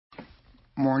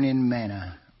Morning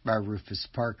Manna by Rufus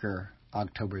Parker,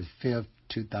 October 5th,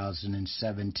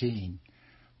 2017.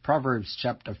 Proverbs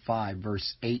chapter 5,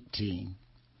 verse 18.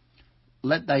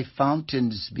 Let thy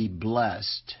fountains be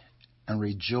blessed, and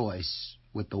rejoice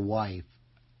with the wife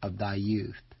of thy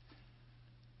youth.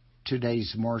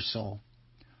 Today's morsel.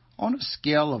 On a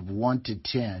scale of 1 to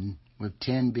 10, with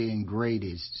 10 being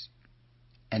greatest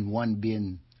and 1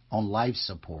 being on life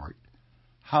support,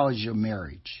 how is your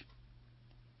marriage?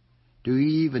 Do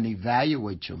you even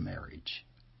evaluate your marriage?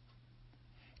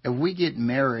 If we get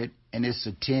married and it's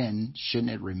a 10,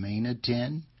 shouldn't it remain a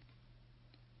 10?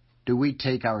 Do we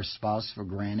take our spouse for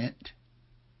granted?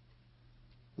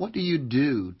 What do you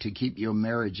do to keep your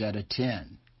marriage at a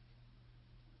 10?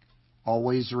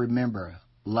 Always remember,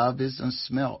 love isn't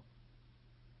smelt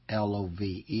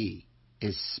L-O-V-E.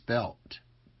 It's spelt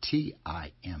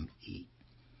T-I-M-E.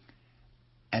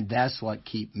 And that's what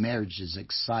keeps marriages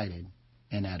excited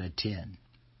and at a 10.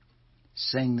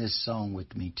 Sing this song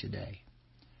with me today.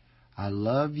 I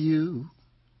love you,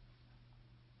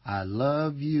 I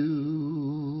love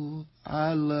you,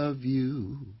 I love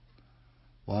you.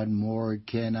 What more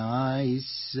can I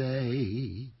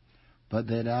say but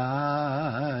that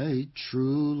I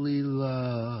truly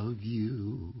love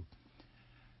you?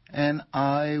 And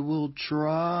I will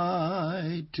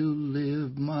try to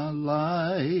live my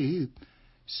life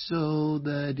so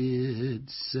that it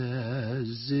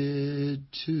says it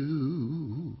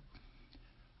too.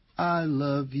 I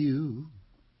love you,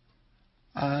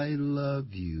 I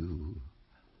love you,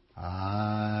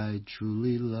 I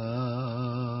truly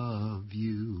love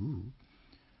you.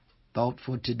 Thought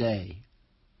for today,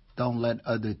 don't let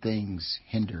other things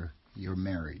hinder your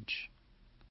marriage.